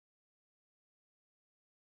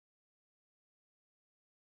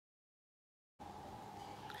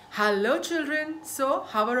Hello children. So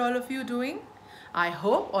how are all of you doing? I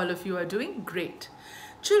hope all of you are doing great.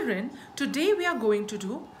 Children, today we are going to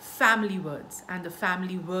do family words, and the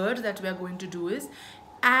family word that we are going to do is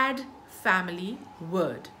add family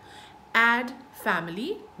word. Add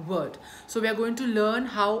family word. So we are going to learn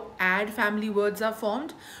how add family words are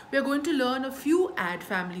formed. We are going to learn a few add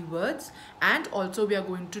family words, and also we are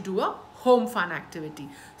going to do a home fun activity.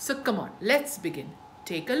 So come on, let's begin.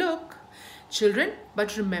 Take a look. Children,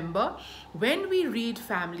 but remember, when we read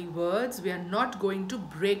family words, we are not going to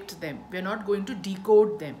break them. We are not going to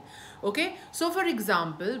decode them. Okay? So for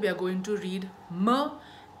example, we are going to read m,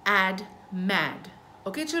 add, mad.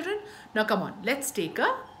 Okay, children? Now come on, let's take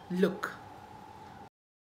a look.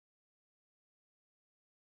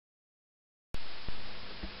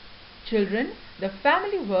 Children, the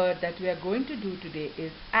family word that we are going to do today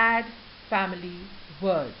is add family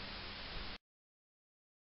words.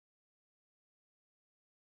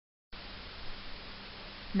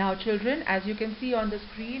 Now children, as you can see on the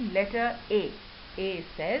screen, letter A. A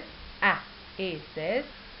says A. A says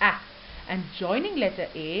A. And joining letter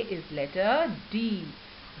A is letter D.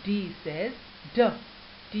 D says D.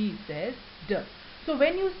 D says D. So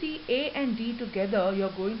when you see A and D together, you're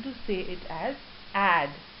going to say it as add.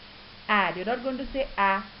 Add. You're not going to say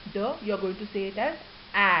A, D. You're going to say it as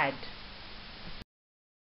add.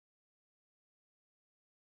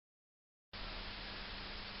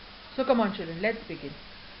 So come on children, let's begin.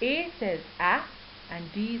 A says A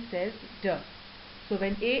and D says D. So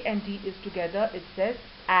when A and D is together, it says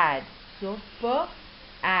add. So P,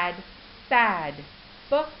 add, pad.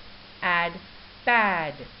 P, add,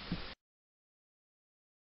 pad.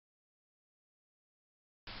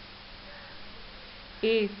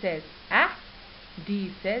 A says A,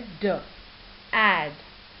 D says D. Add.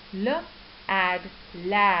 L, add,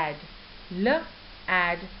 lad. L,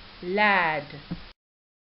 add, lad.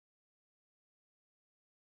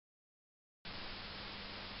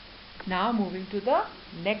 Now moving to the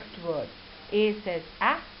next word. A says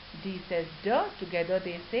A, D says D. Together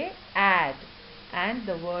they say add. And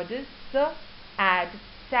the word is s, add,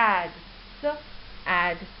 sad. S,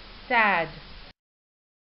 add, sad.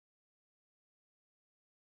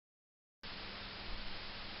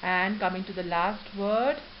 And coming to the last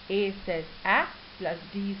word, A says A plus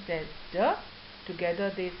D says D. Together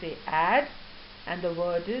they say add. And the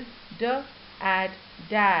word is D, add,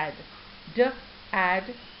 dad. D, add,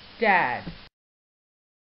 dad.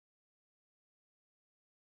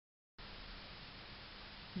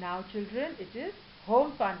 Now children, it is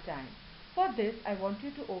home fun time. For this, I want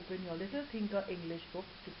you to open your Little Thinker English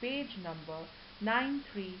books to page number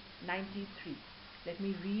 9393. Let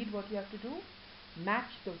me read what you have to do.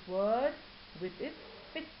 Match the word with its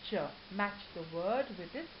picture. Match the word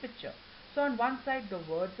with its picture. So on one side the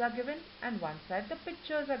words are given and one side the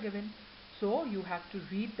pictures are given. So you have to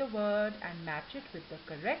read the word and match it with the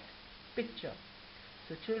correct picture.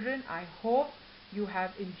 So children, I hope you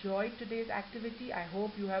have enjoyed today's activity. I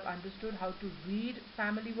hope you have understood how to read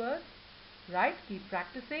family words. Right? Keep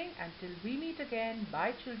practicing until we meet again.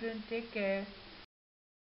 Bye children. Take care.